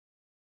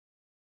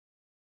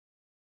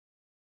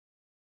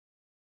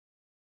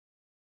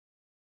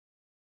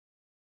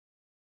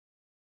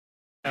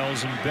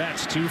And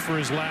bets 2 for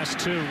his last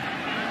 2.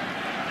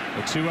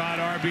 A 2-out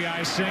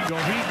RBI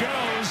single. He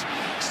goes.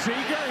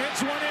 Seager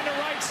hits one into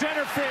right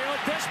center field.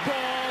 This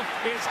ball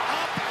is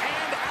up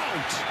and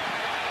out.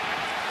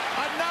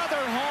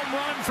 Another home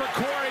run for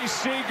Corey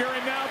Seager,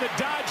 and now the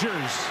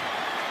Dodgers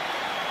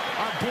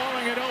are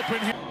blowing it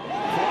open here.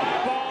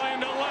 Fly ball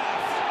into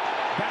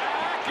left.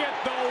 Back at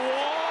the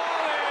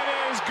wall. It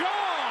is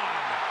gone.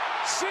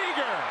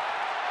 Seager.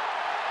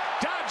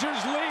 Dodgers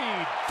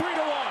lead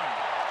 3-1.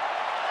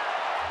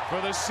 For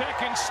the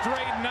second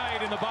straight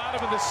night in the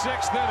bottom of the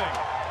 6th inning.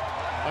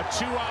 A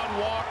 2-out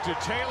walk to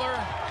Taylor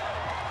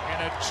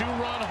and a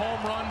 2-run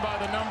home run by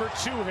the number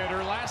 2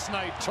 hitter. Last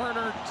night,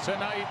 Turner.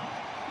 Tonight,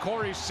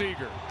 Corey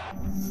Seager.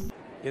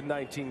 In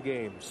 19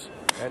 games.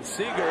 And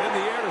Seager in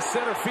the air to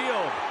center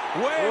field.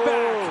 Way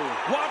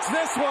back. Watch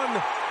this one.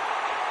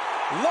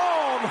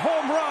 Long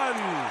home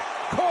run.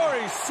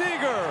 Corey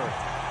Seager.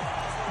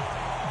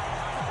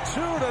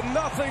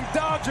 2-0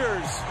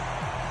 Dodgers.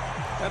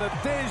 And a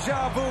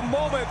deja vu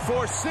moment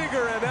for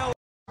Seager and L.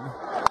 In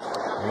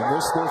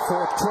this their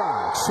 4th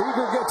try.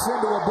 Seager gets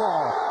into a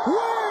ball.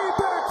 Way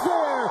back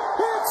there.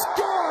 It's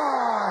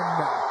gone.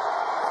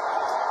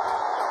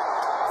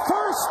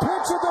 First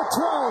pitch of the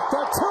 12th.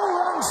 A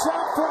 2-run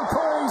shot from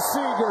Corey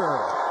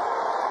Seager.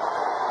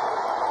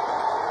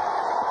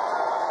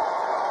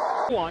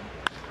 1.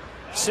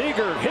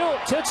 Seager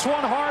hits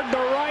one hard to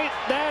right.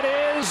 That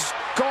is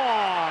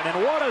gone.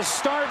 And what a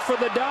start for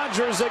the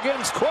Dodgers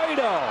against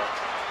Cody.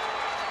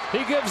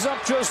 He gives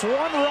up just 1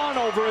 run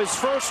over his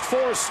first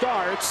 4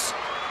 starts.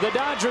 The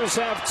Dodgers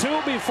have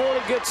 2 before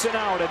he gets an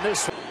out in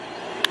this one.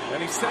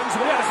 And he sends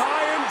one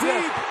high and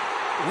deep.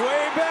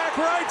 Way back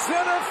right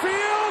center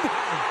field.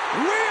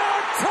 We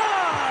are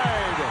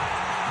tied.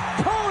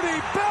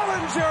 Cody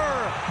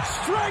Bellinger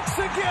strikes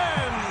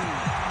again.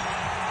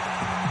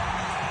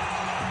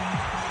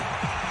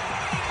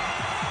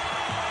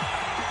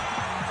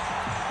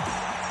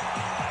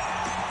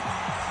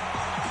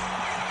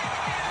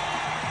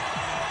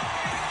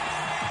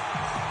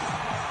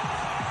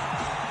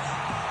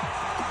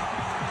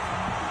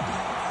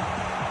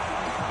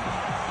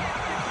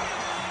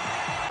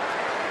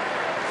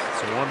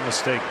 One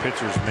mistake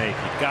pitchers make.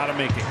 You've got to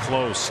make it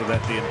close so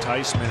that the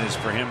enticement is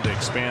for him to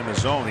expand the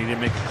zone. He didn't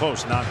make it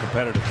close.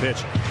 Non-competitive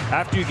pitch.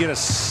 After you get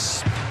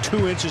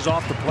 2 inches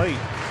off the plate,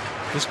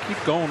 just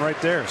keep going right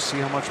there. See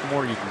how much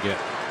more you can get.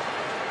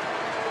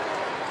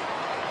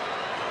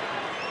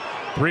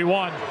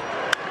 3-1.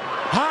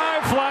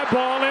 High fly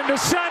ball into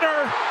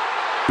center.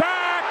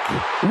 Back.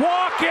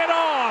 Walk it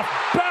off.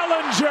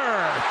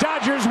 Bellinger.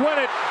 Dodgers win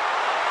it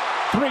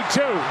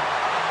 3-2.